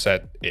all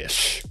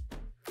set-ish.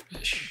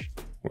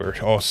 We're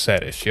all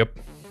set-ish, yep.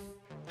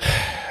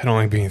 I don't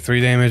like being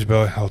 3 damage,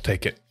 but I'll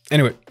take it.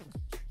 Anyway,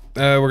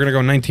 we're gonna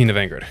go 19 to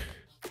Vanguard.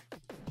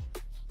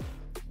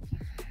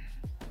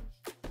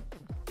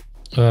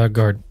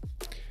 Guard.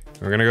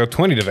 We're gonna go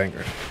 20 to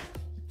Vanguard.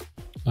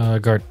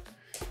 Guard.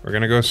 We're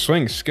gonna go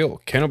swing,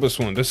 skill, Cannabis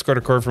 1, discard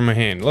a card from my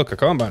hand. Look, a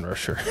Combine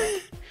Rusher.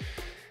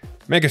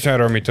 Make a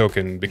Shadow Army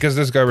token. Because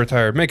this guy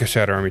retired, make a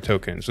Shadow Army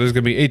token. So this is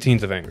gonna be 18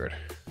 to Vanguard.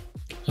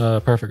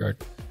 Perfect guard.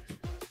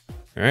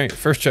 Alright,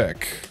 first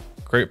check.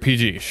 Great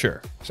PG,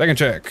 sure. Second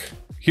check.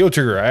 Heal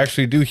trigger. I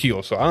actually do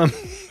heal, so I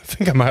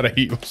think I'm out of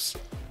heals.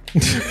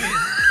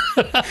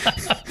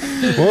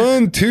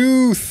 1,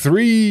 2,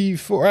 3,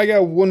 4. I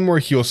got one more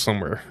heal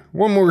somewhere.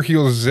 One more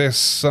heal is this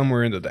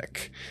somewhere in the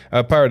deck.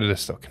 Power to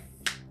this token.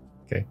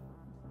 Okay.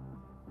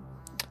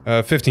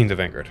 15 to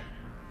Vanguard.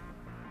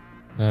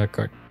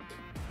 Card.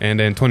 And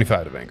then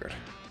 25 to Vanguard.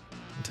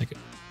 I'll take it.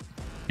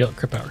 Yep,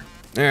 crit power.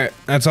 Alright,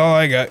 that's all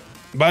I got.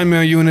 Buy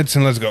me units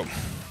and let's go.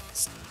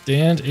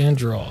 Stand and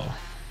draw.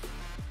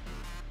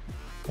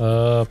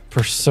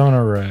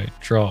 Persona Ray.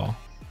 Draw.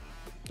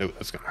 Ooh,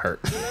 that's gonna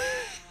hurt.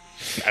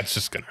 That's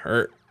just gonna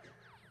hurt.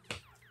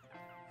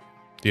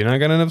 You're not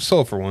got enough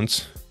soul for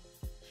once.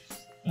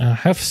 I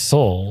have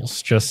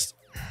souls, just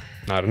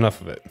Not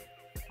enough of it.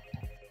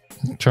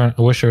 I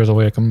wish there was a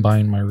way to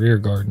combine my rear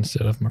guard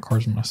instead of my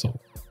cards and my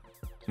soul.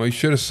 Well, you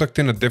should have sucked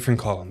in a different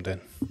column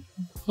then.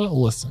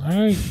 Well, listen,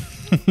 I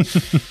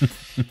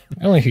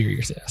only hear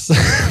your sass.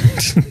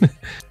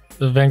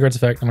 the Vanguard's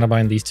effect. I'm going to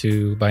bind these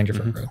two. Bind your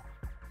front row.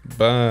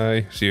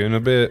 Bye. See you in a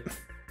bit.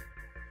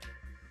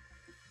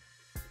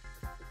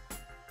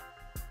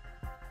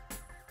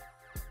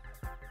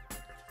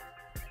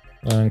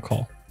 And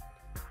call.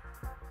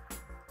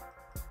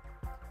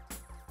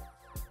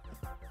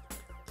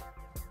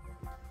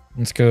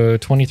 Let's go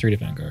 23 to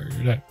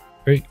Vanguard.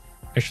 Right.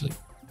 Actually.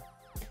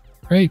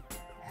 Right.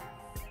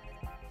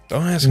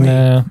 Don't ask me.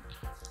 Nah.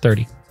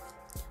 30.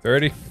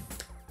 30?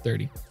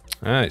 30.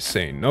 I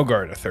say no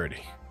guard at 30.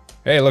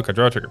 Hey, look, a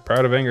draw trigger.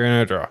 Proud of anger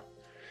and a draw.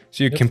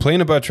 So you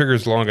complain about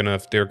triggers long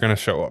enough, they're going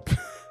to show up.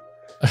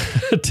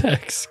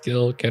 Attack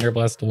skill,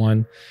 counterblast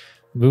 1.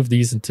 Move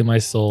these into my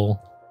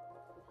soul.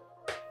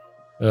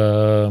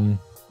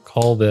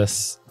 Call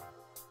this.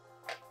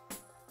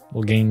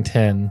 We'll gain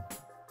 10.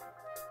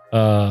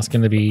 It's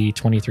going to be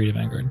 23 to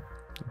Vanguard.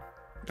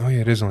 Oh yeah,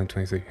 it is only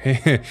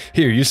 23.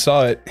 Here, you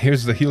saw it.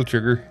 Here's the heal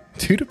trigger.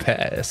 2 to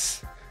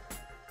pass.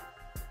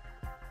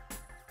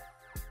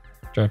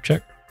 Drop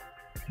check.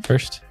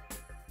 First.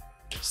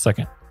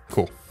 Second.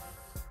 Cool.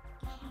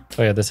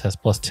 Oh yeah, this has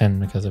plus 10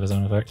 because of his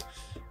own effect.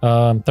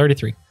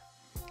 33.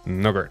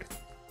 No guard.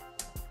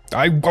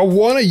 I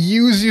want to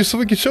use you so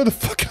we can show the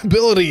fucking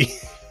ability.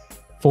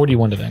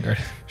 41 to Vanguard.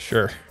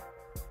 Sure.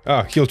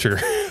 Ah, heal trigger.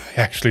 I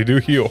actually do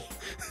heal.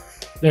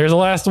 There's the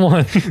last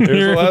one. There's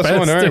the last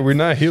one. All right, we're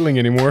not healing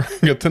anymore.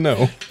 Good to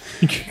know.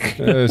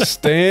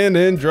 Stand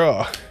and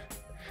draw.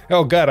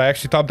 Oh god, I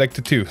actually top decked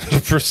to 2.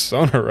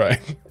 Persona, right?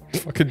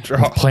 Fucking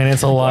draw.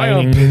 Planets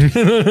aligning. I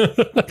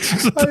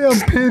am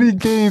pity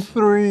game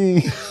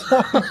 3.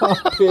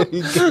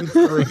 Pity game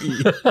 3.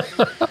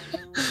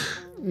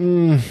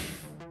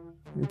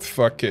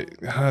 Fuck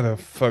it. How the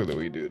fuck do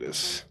we do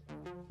this?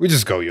 We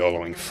just go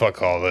YOLOing.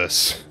 Fuck all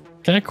this.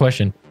 Can I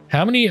question?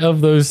 How many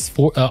of those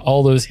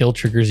all those heal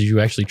triggers did you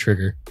actually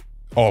trigger?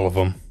 All of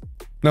them.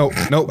 No,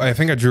 I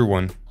think I drew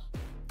one.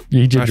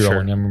 You did draw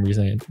one. I remember you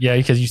saying. Yeah,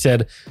 because you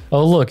said,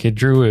 "Oh look, it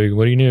drew it."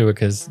 What do you know?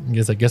 Because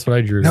guess what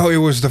I drew? No, it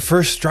was the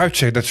first drive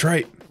check. That's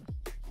right.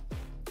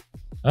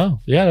 Oh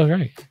yeah, that's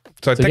right.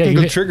 So I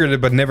technically triggered it,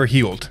 but never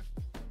healed.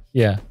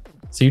 Yeah.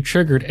 So you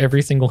triggered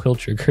every single heal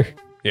trigger.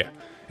 Yeah.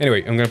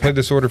 Anyway, I'm gonna play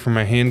this order from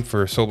my hand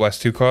for Soul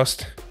Blast 2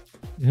 cost.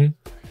 And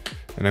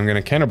I'm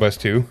gonna Counterblast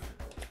 2.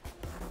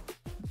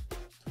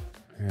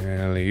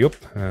 Alley-oop,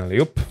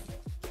 alley-oop.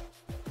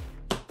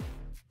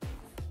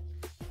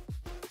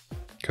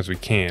 Because we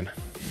can.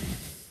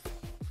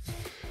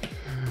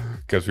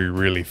 Because we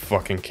really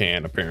fucking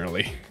can,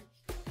 apparently.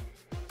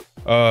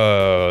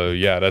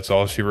 Yeah, that's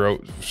all she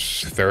wrote.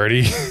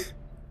 30.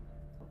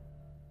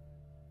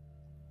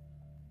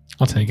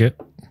 I'll take it.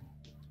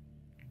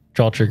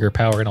 Draw trigger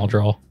power and I'll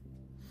draw.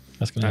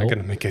 That's gonna Not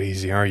gonna make it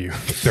easy, are you?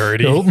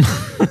 30. Nope.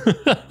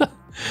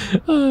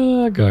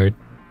 Guard.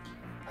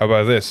 How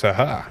about this?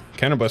 Haha.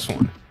 Counterblast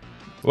 1.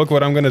 Look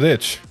what I'm gonna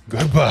ditch.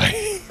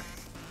 Goodbye.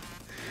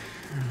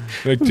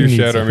 Make 2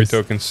 Shadow Army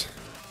tokens.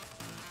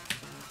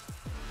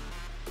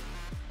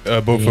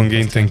 Both of them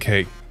gain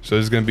 10k. So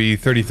this is gonna be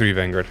 33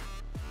 Vanguard.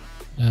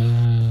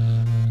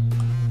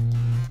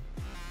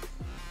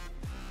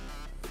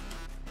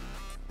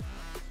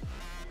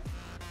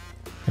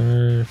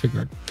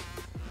 Figured.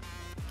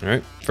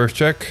 Alright, first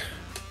check.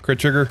 Crit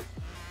trigger.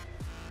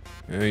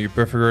 You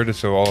perfected,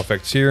 so all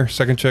effects here.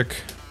 Second check.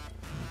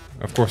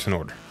 Of course, in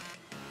order.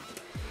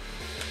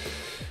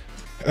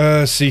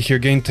 See here,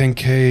 gain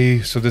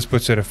 10k. So this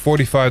puts it at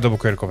 45 double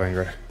critical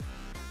Vanguard.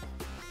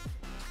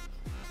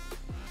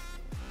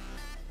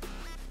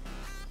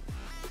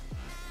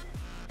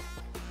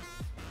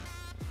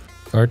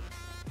 Guard.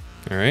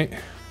 Alright.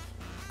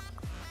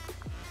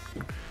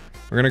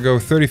 We're gonna go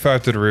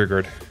 35 to the rear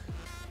guard.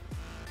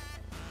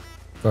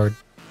 Guard.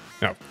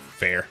 No,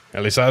 fair.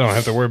 At least I don't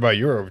have to worry about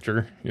your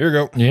OverTrigger. Here you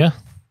go. Yeah.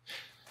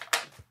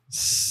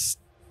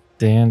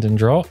 Stand and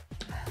draw.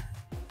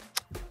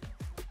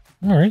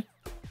 All right.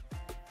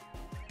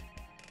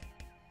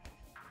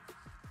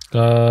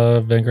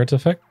 Vanguard's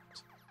effect.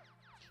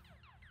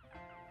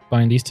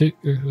 Bind these two.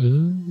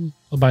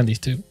 I'll bind these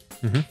two.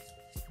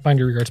 Bind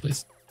your regards,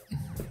 please.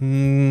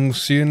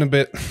 See you in a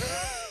bit.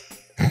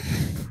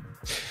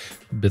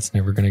 Bit's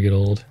never gonna get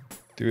old.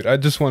 Dude, I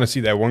just want to see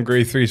that one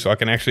grade 3 so I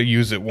can actually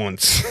use it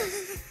once.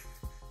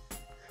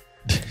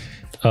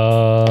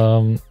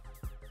 A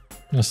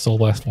Soul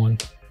Blast 1.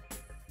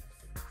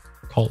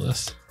 Call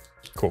this.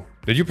 Cool.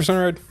 Did you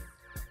Persona ride?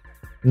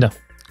 No.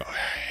 Oh,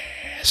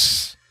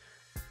 yes.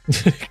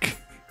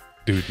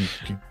 Dude,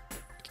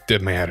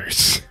 that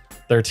matters.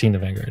 13 to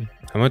Vanguard.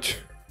 How much?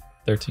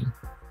 13.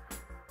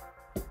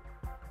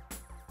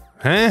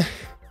 Huh?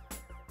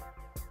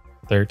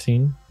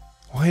 13.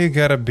 Why you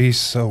gotta be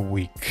so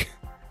weak?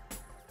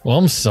 Well,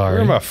 I'm sorry.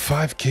 Where are my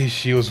 5k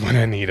shields when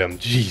I need them?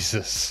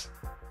 Jesus.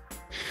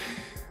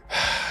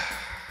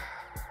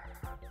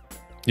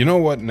 You know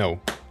what? No.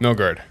 No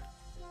guard.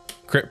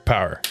 Crit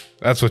power.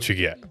 That's what you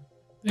get.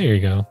 There you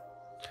go.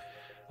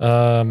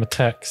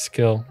 Attack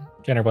skill.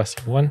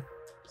 Counterblast 1.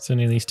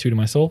 Sending these 2 to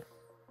my soul.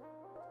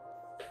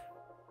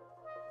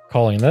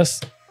 Calling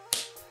this.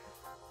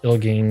 it'll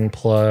gain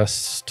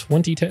plus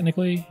 20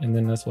 technically, and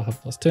then this will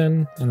have plus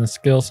 10. And the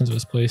skill, since it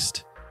was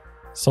placed,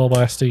 soul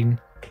blasting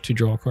to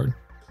draw a card.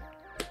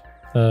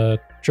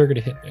 Trigger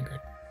to hit Vanguard.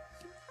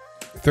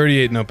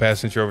 38, no pass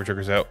since your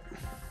OverTrigger's out.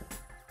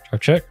 Draw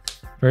check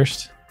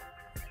first.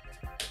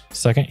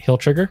 Second, heal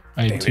trigger.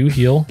 I Damn had 2 it.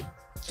 heal.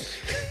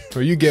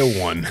 Well, you get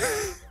 1.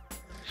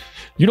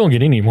 You don't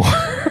get any more.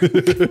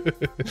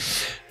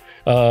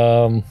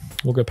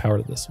 We'll go power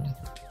to this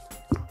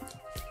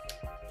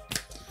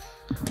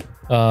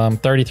one.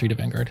 33 to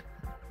Vanguard.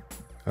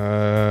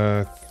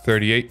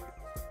 38.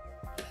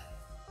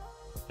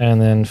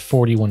 And then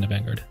 41 to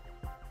Vanguard.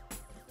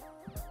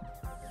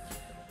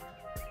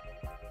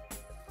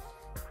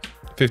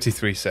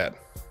 53 sad.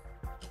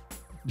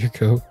 Your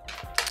go.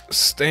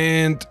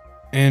 Stand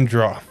and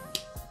draw.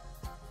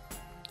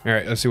 All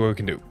right, let's see what we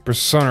can do.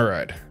 Persona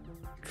Ride.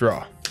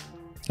 Draw.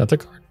 That's a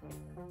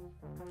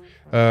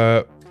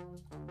card.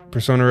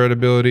 Persona Ride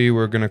ability,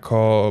 we're going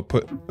to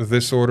put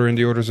this order in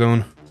the order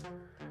zone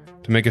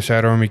to make a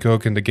Shadow Army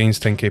token that gains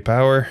 10k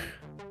power.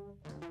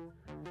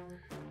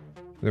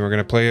 Then we're going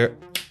to play an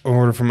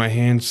order from my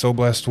hand, Soul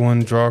Blast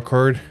 1, draw a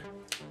card.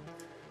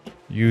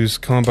 Use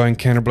Combine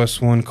Counter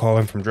Blast 1, call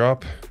in from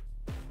drop.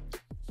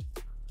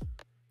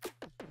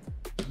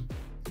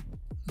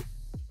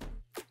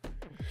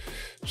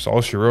 That's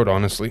all she wrote,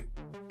 honestly.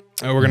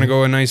 We're going to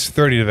go a nice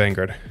 30 to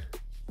Vanguard.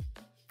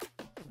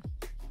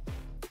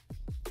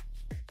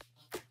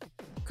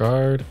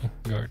 Guard.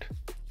 Then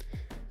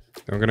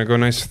we're going to go a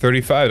nice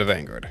 35 to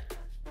Vanguard.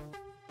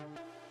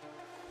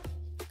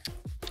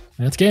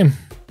 That's game.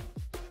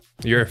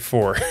 You're at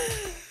 4.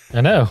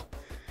 I know.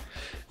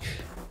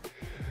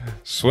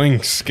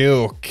 Swing,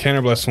 skill,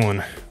 Counter Blast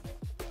 1.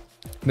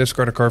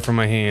 Discard a card from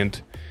my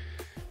hand.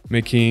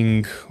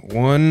 Making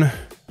 1,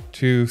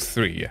 2,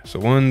 3. Yeah, so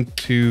 1,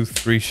 2,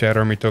 3 Shadow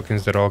Army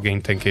tokens that all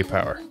gain 10k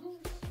power.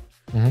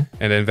 And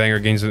then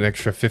Vanguard gains an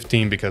extra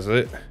 15 because of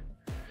it.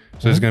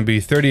 So it's going to be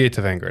 38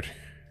 to Vanguard.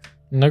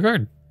 No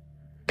guard.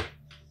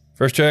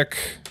 First check,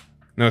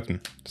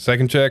 nothing.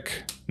 Second check,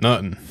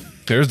 nothing.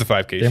 There's the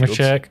 5k Damage shields.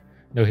 check.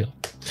 No heal.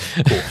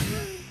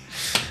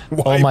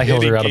 Cool. All my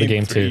heals are out of the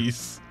game too.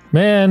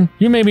 Man,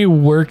 you made me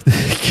work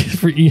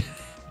for you.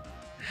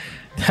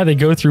 Had to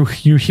go through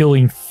you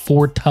healing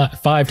 5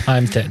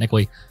 times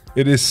technically.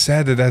 It is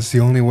sad that that's the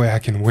only way I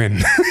can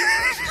win.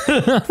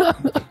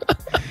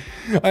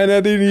 And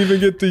I didn't even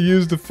get to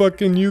use the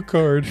fucking U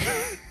card.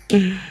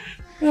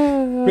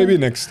 Maybe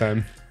next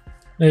time.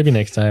 Maybe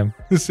next time.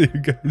 See you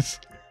guys.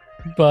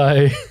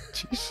 Bye.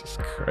 Jesus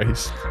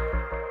Christ.